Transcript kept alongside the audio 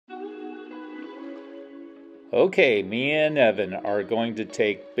Okay, me and Evan are going to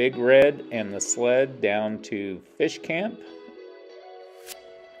take Big Red and the sled down to Fish Camp.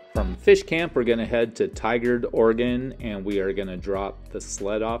 From Fish Camp, we're going to head to Tigard, Oregon, and we are going to drop the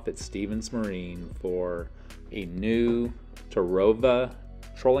sled off at Stevens Marine for a new Tarova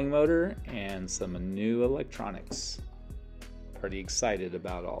trolling motor and some new electronics. Pretty excited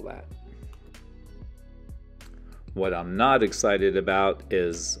about all that. What I'm not excited about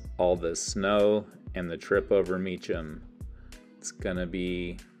is all the snow and the trip over Meacham. It's gonna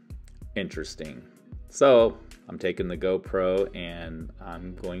be interesting. So I'm taking the GoPro and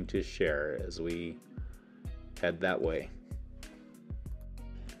I'm going to share as we head that way.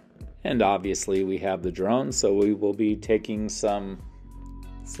 And obviously we have the drone, so we will be taking some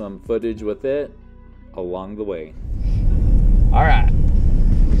footage with it along the way. All right,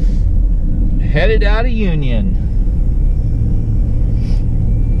 headed out of Union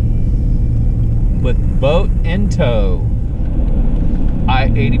with boat in tow.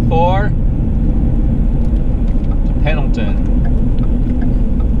 I-84 to Pendleton.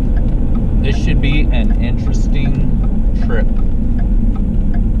 This should be an interesting trip.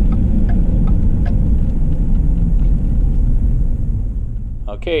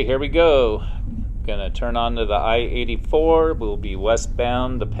 Okay, here we go. Gonna turn on to the I-84. We'll be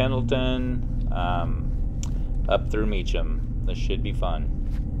westbound to Pendleton, up through Meacham. This should be fun.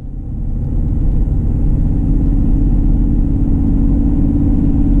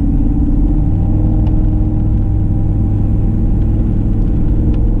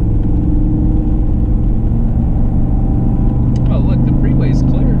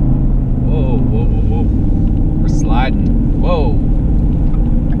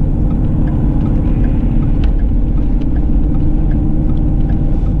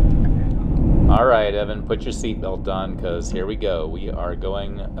 Alright, Evan, put your seatbelt on because here we go. We are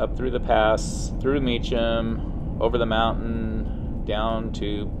going up through the pass, through Meacham, over the mountain, down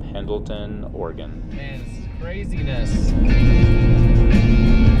to Pendleton, Oregon. Man, it's craziness.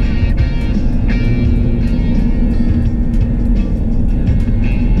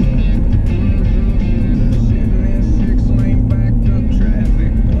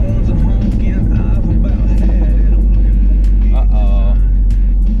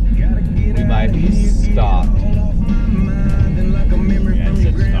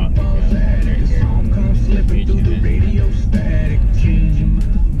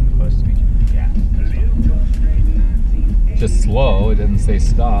 Just slow, it doesn't say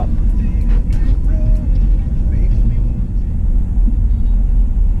stop.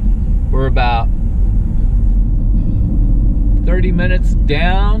 We're about 30 minutes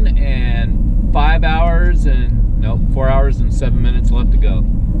down and 4 hours and 7 minutes left to go.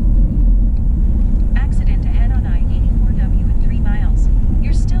 Accident ahead on I-84W at 3 miles.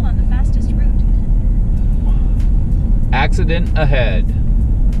 You're still on the fastest route. Accident ahead.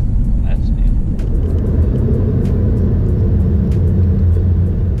 That's new.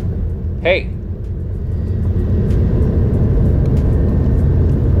 Hey.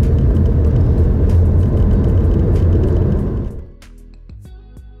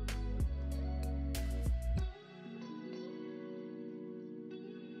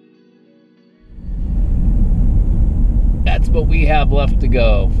 That's what we have left to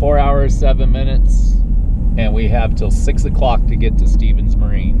go. 4 hours, 7 minutes, and we have till 6 o'clock to get to Stevens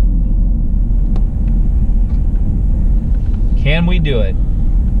Marine. Can we do it?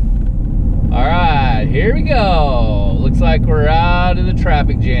 All right, here we go. Looks like we're out of the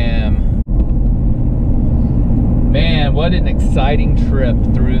traffic jam. Man, what an exciting trip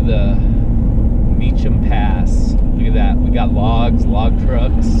through the Meacham Pass. Look at that. We got logs, log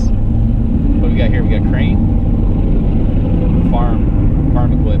trucks. What do we got here? We got crane.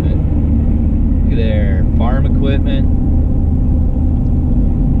 Farm equipment. Look at there. Farm equipment.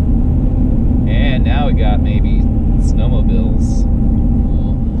 And now we got maybe snowmobiles.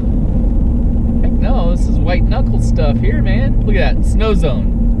 No, this is white knuckle stuff here, man. Look at that, snow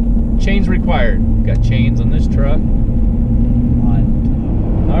zone. Chains required. Got chains on this truck.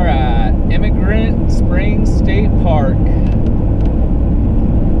 All right, Immigrant Springs State Park.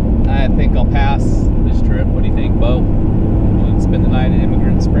 I think I'll pass this trip. What do you think, Bo? Want to spend the night at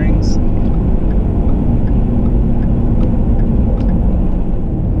Immigrant Springs?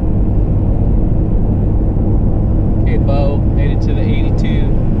 Okay, Bo, made it to the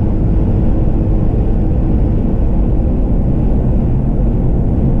 82.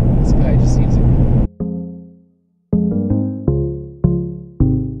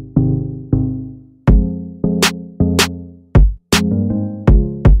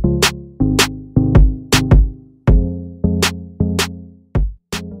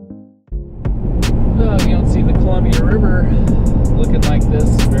 Columbia River looking like this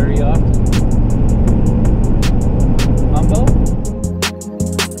very often. Mambo?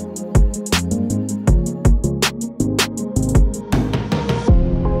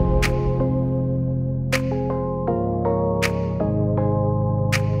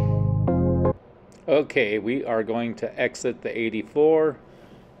 Okay, we are going to exit the 84,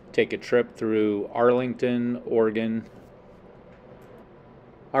 take a trip through Arlington, Oregon.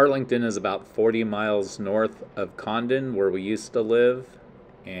 Arlington is about 40 miles north of Condon, where we used to live,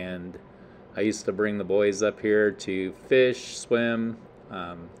 and I used to bring the boys up here to fish, swim.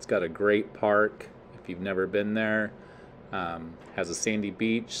 It's got a great park if you've never been there. Has a sandy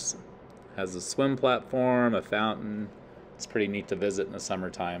beach, has a swim platform, a fountain. It's pretty neat to visit in the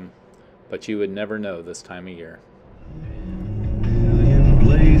summertime, but you would never know this time of year.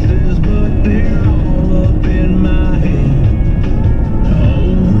 Places, but they're all up in my head.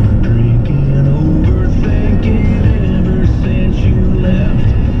 Overdrinking, overthinking ever since you left.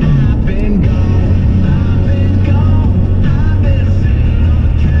 I've been gone, I've been gone, I've been sitting on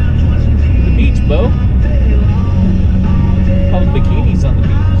the couch watching TV. The beach, Bo. All the bikinis on the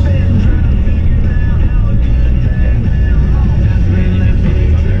beach.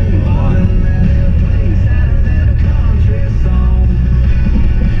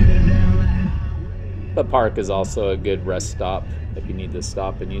 The park is also a good rest stop if you need to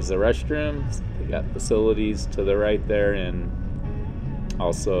stop and use the restrooms. They got facilities to the right there, and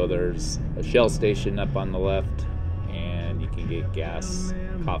also there's a Shell station up on the left, and you can get gas,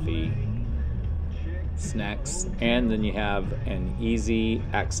 coffee, snacks, and then you have an easy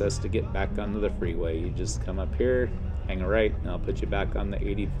access to get back onto the freeway. You just come up here, hang a right, and I'll put you back on the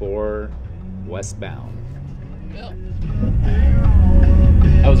 84 westbound. Yeah.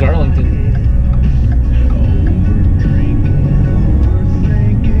 That was Arlington.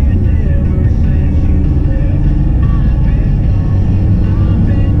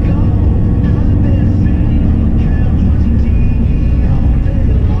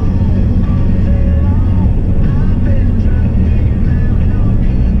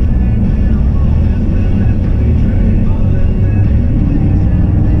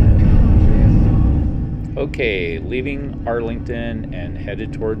 Okay, leaving Arlington and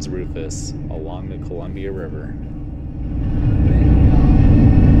headed towards Rufus along the Columbia River.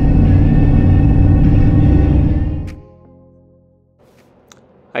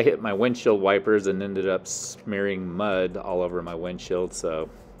 I hit my windshield wipers and ended up smearing mud all over my windshield, so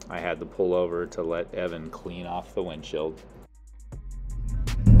I had to pull over to let Evan clean off the windshield.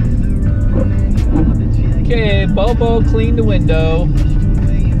 Okay, Bobo cleaned the window.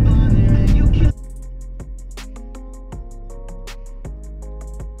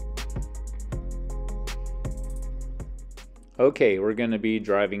 Okay, we're going to be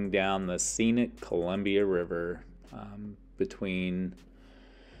driving down the scenic Columbia River between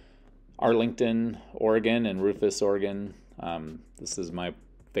Arlington, Oregon and Rufus, Oregon. This is my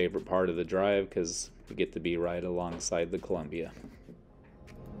favorite part of the drive because we get to be right alongside the Columbia.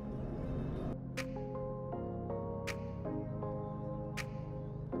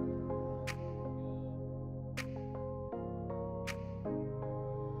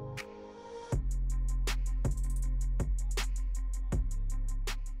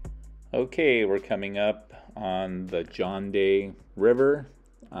 Okay, we're coming up on the John Day River.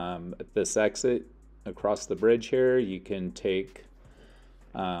 At this exit across the bridge here, you can take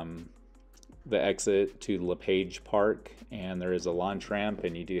the exit to LePage Park, and there is a launch ramp,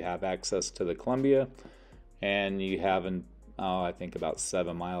 and you do have access to the Columbia, and you have I think about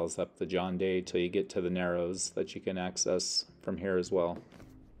 7 miles up the John Day till you get to the Narrows that you can access from here as well.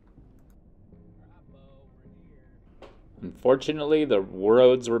 Unfortunately, the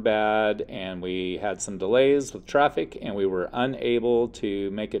roads were bad and we had some delays with traffic, and we were unable to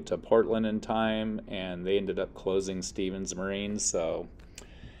make it to Portland in time, and they ended up closing Stevens Marine. So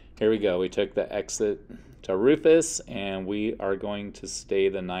here we go. We took the exit to Rufus, and we are going to stay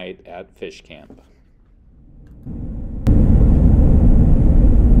the night at Fish Camp.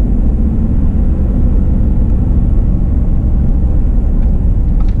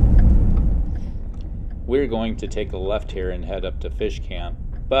 We're going to take a left here and head up to Fish Camp,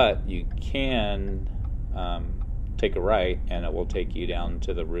 but you can take a right and it will take you down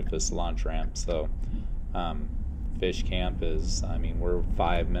to the Rufus launch ramp. So Fish Camp is, we're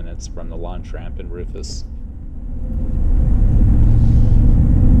 5 minutes from the launch ramp in Rufus.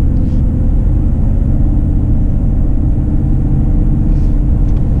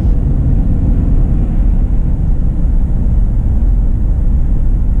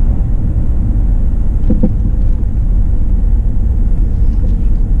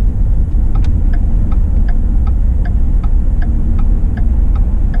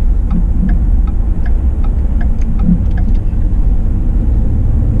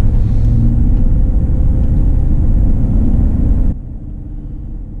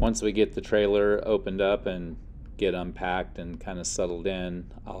 Once we get the trailer opened up and get unpacked and kind of settled in,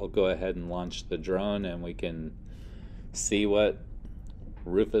 I'll go ahead and launch the drone and we can see what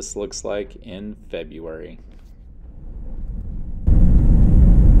Rufus looks like in February.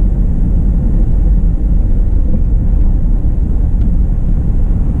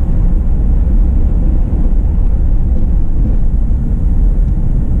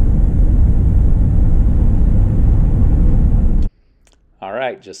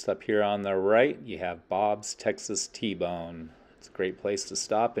 Alright, just up here on the right you have Bob's Texas T-Bone. It's a great place to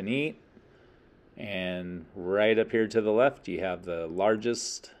stop and eat. And right up here to the left you have the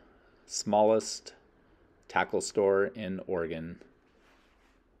largest, smallest tackle store in Oregon.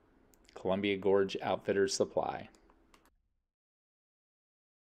 Columbia Gorge Outfitters Supply.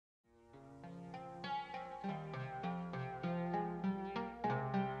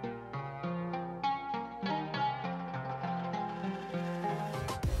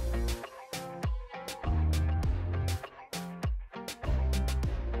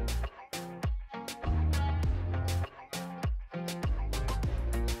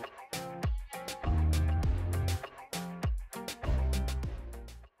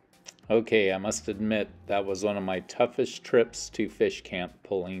 Okay, I must admit that was one of my toughest trips to fish camp,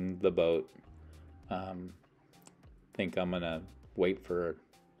 pulling the boat. Think I'm gonna wait for a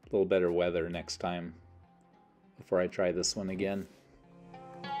little better weather next time before I try this one again.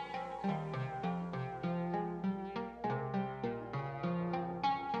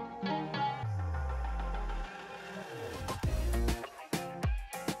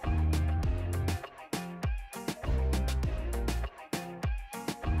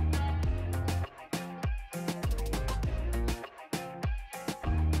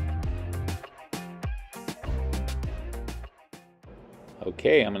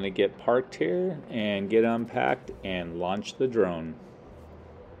 Okay, I'm going to get parked here and get unpacked and launch the drone.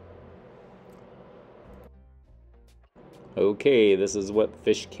 Okay, this is what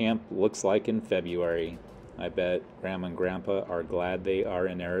fish camp looks like in February. I bet Grandma and Grandpa are glad they are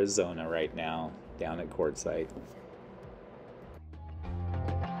in Arizona right now, down at Quartzsite.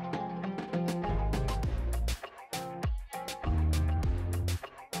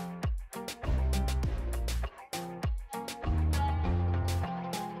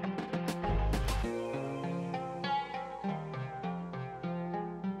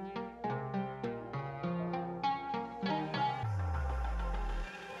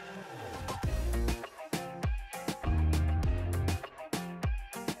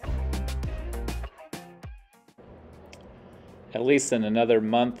 At least in another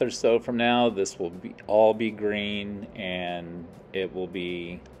month or so from now, this will all be green and it will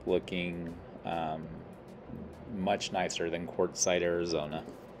be looking much nicer than Quartzsite, Arizona.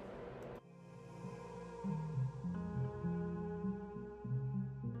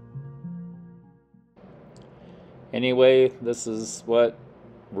 Anyway, this is what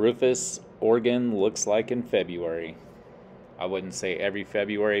Rufus, Oregon looks like in February. I wouldn't say every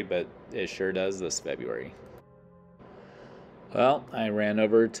February, but it sure does this February. Well, I ran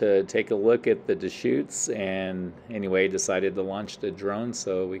over to take a look at the Deschutes and anyway decided to launch the drone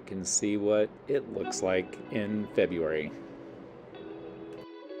so we can see what it looks like in February.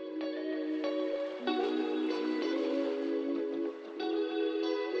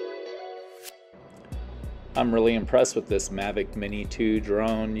 I'm really impressed with this Mavic Mini 2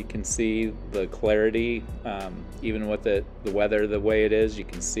 drone. You can see the clarity, even with the weather the way it is. You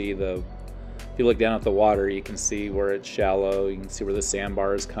can see if you look down at the water, you can see where it's shallow. You can see where the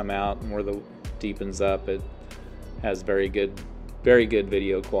sandbars come out and where the deepens up. It has very good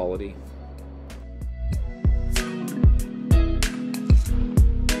video quality.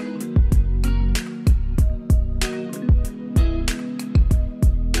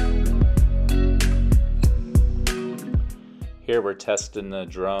 Here we're testing the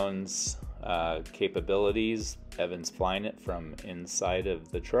drone's capabilities. Evan's flying it from inside of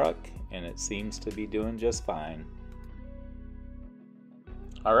the truck and it seems to be doing just fine.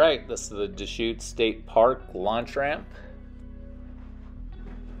 Alright, this is the Deschutes State Park launch ramp.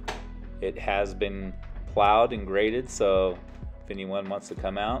 It has been plowed and graded, so if anyone wants to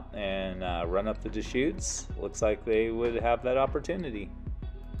come out and run up the Deschutes, looks like they would have that opportunity.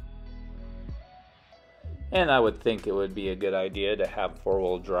 And I would think it would be a good idea to have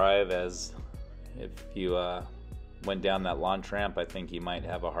four-wheel drive, as if you went down that launch ramp, I think you might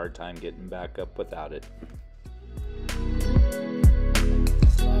have a hard time getting back up without it.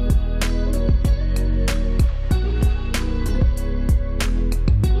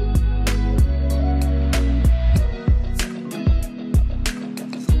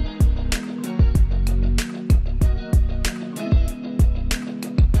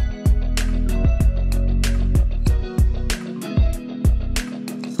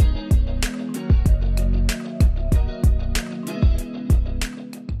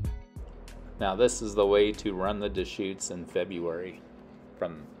 Now this is the way to run the Deschutes in February,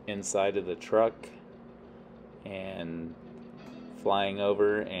 from inside of the truck and flying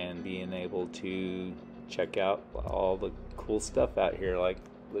over and being able to check out all the cool stuff out here, like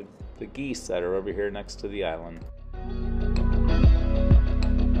the geese that are over here next to the island.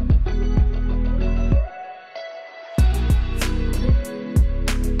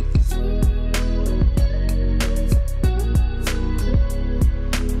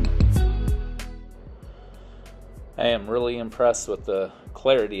 I am really impressed with the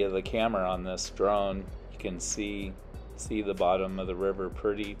clarity of the camera on this drone. You can see the bottom of the river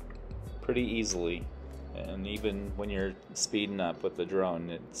pretty easily, and even when you're speeding up with the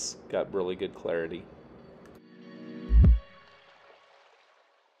drone, it's got really good clarity.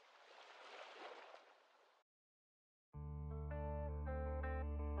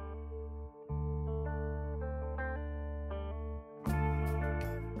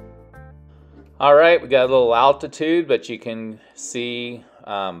 All right, we got a little altitude, but you can see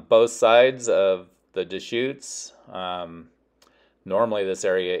both sides of the Deschutes. Normally this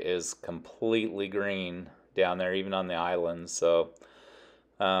area is completely green down there, even on the island. So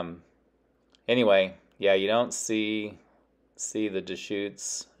anyway, yeah, you don't see the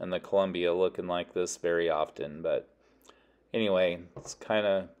Deschutes and the Columbia looking like this very often, but anyway, it's kind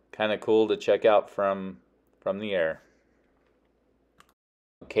of cool to check out from the air.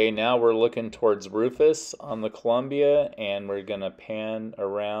 Okay, now we're looking towards Rufus on the Columbia, and we're gonna pan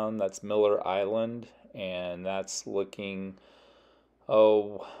around. That's Miller Island, and that's looking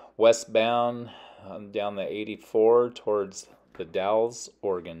westbound down the 84 towards the Dalles,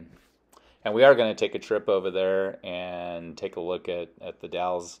 Oregon. And we are going to take a trip over there and take a look at the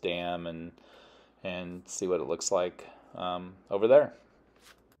Dalles Dam and see what it looks like over there.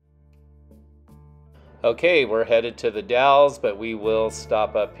 Okay, we're headed to the Dalles, but we will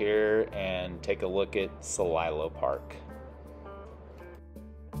stop up here and take a look at Celilo Park.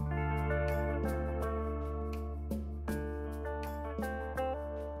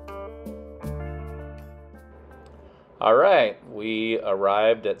 All right, we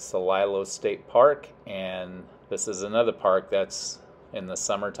arrived at Celilo State Park, and this is another park that's in the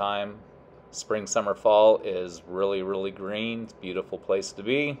summertime. Spring, summer, fall is really green. It's a beautiful place to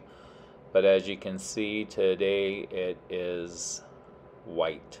be. But as you can see today, it is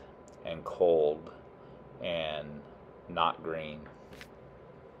white and cold and not green.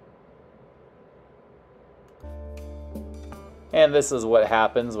 And this is what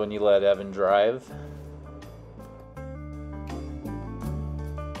happens when you let Evan drive.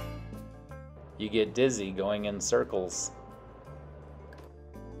 You get dizzy going in circles.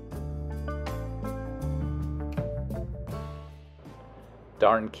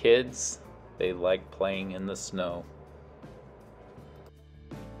 Darn kids, they like playing in the snow.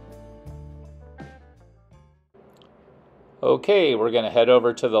 Okay, we're going to head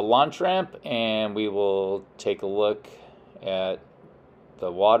over to the launch ramp and we will take a look at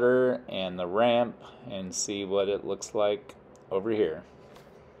the water and the ramp and see what it looks like over here.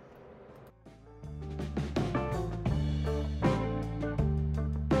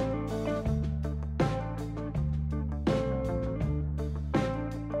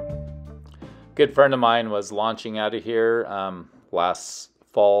 Good friend of mine was launching out of here last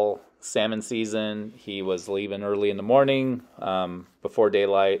fall salmon season. He was leaving early in the morning before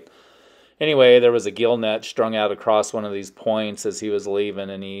daylight. Anyway, there was a gill net strung out across one of these points as he was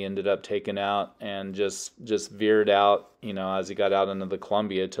leaving, and he ended up taking out and just veered out, you know, as he got out into the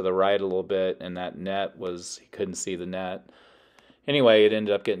Columbia to the right a little bit, and that net was, he couldn't see the net. Anyway, it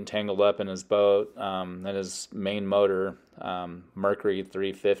ended up getting tangled up in his boat, and his main motor, Mercury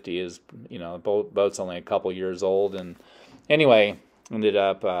 350, is, you know, the boat's only a couple years old, and anyway, ended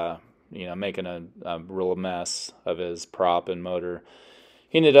up, you know, making a real mess of his prop and motor.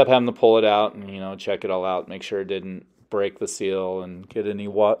 He ended up having to pull it out and, you know, check it all out, make sure it didn't break the seal and get any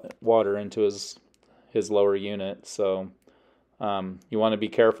water into his lower unit. So you want to be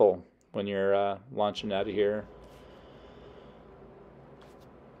careful when you're launching out of here.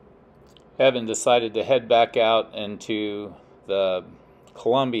 Evan decided to head back out into the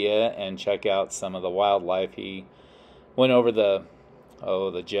Columbia and check out some of the wildlife. He went over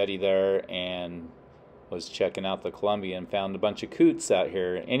the jetty there and was checking out the Columbia and found a bunch of coots out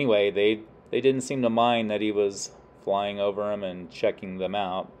here. Anyway, they didn't seem to mind that he was flying over them and checking them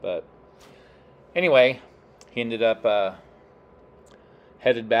out. But anyway, he ended up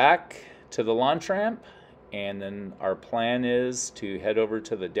headed back to the launch ramp. And then our plan is to head over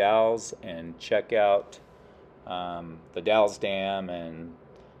to the Dalles and check out the Dalles Dam, and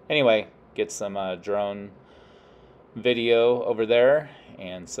anyway, get some drone video over there.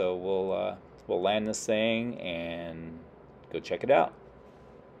 And so we'll we'll land this thing and go check it out.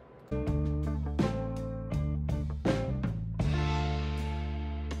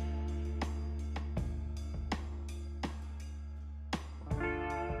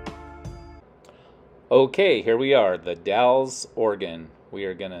 Okay, here we are, the Dalles, Oregon. We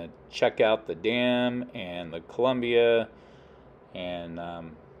are gonna check out the dam and the Columbia and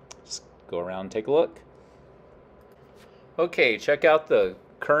just go around and take a look. Okay, check out the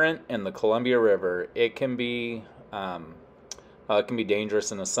current in the Columbia River. It can be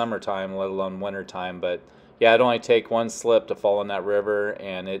dangerous in the summertime, let alone wintertime. But yeah, it'd only take one slip to fall in that river,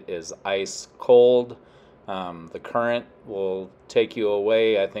 and it is ice cold. The current will take you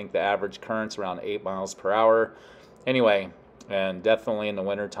away. I think the average current's around 8 miles per hour. Anyway, and definitely in the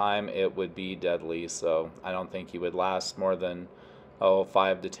wintertime, it would be deadly. So I don't think you would last more than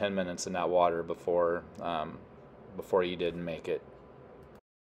 5 to 10 minutes in that water before you didn't make it.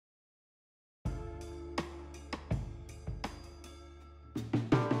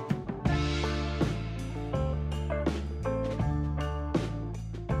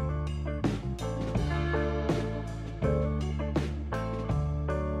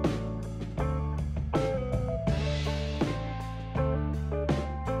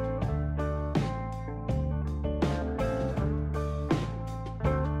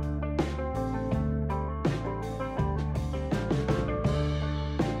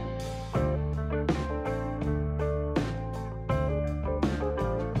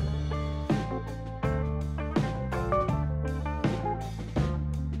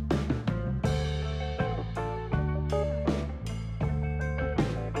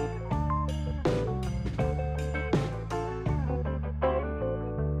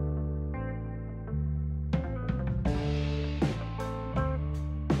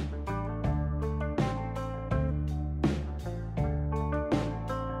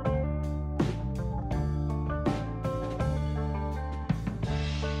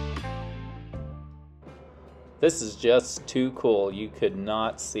 This is just too cool. You could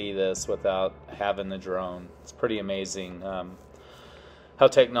not see this without having the drone. It's pretty amazing how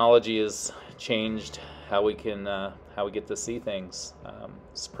technology has changed how we get to see things.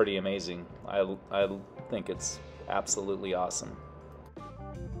 It's pretty amazing. I think it's absolutely awesome.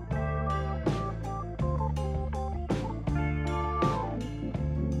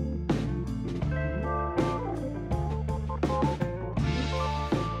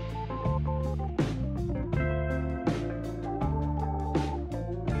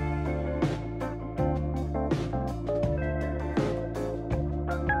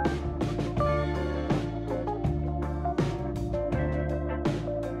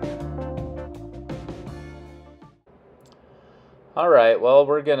 Alright, well,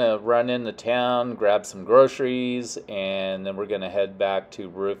 we're going to run into town, grab some groceries, and then we're going to head back to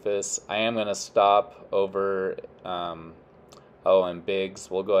Rufus. I am going to stop over in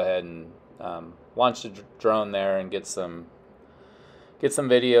Biggs. We'll go ahead and launch the drone there and get some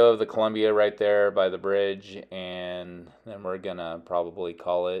video of the Columbia right there by the bridge, and then we're going to probably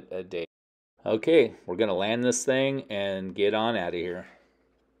call it a day. Okay, we're going to land this thing and get on out of here.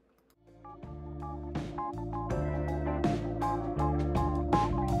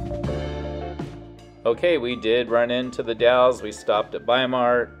 Okay, we did run into the Dalles. We stopped at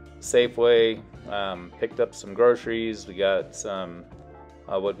Bi-Mart, Safeway, picked up some groceries. We got some,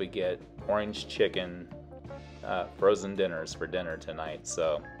 what'd we get? Orange chicken, frozen dinners for dinner tonight.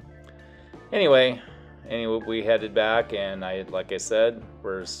 So anyway, we headed back, and like I said,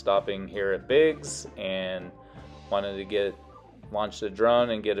 we're stopping here at Biggs and wanted to launch the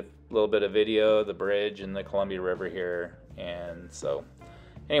drone and get a little bit of video of the bridge and the Columbia River here. And so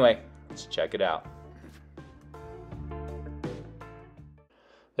anyway, let's check it out.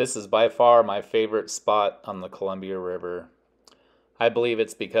 This is by far my favorite spot on the Columbia River. I believe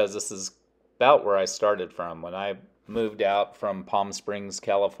it's because this is about where I started from. When I moved out from Palm Springs,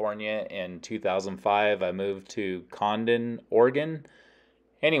 California in 2005, I moved to Condon, Oregon.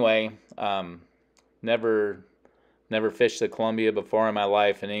 Anyway, never fished the Columbia before in my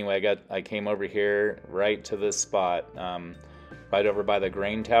life, and anyway, I came over here right to this spot, right over by the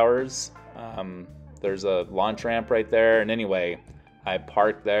grain towers. There's a launch ramp right there, and anyway, I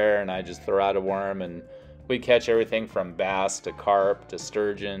parked there and I just throw out a worm, and we catch everything from bass to carp to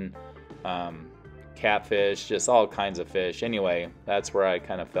sturgeon, catfish, just all kinds of fish. Anyway, that's where I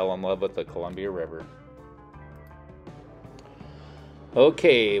kind of fell in love with the Columbia River.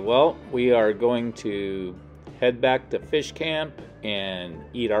 Okay, well, we are going to head back to Fish Camp and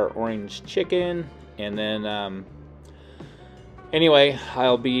eat our orange chicken, and then anyway,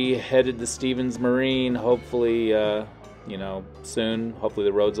 I'll be headed to Stevens Marine, hopefully you know, soon. Hopefully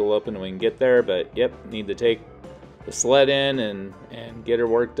the roads will open and we can get there. But yep, need to take the sled in and get her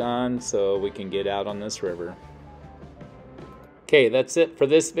worked on so we can get out on this river. Okay, that's it for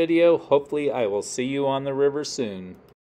this video. Hopefully I will see you on the river soon.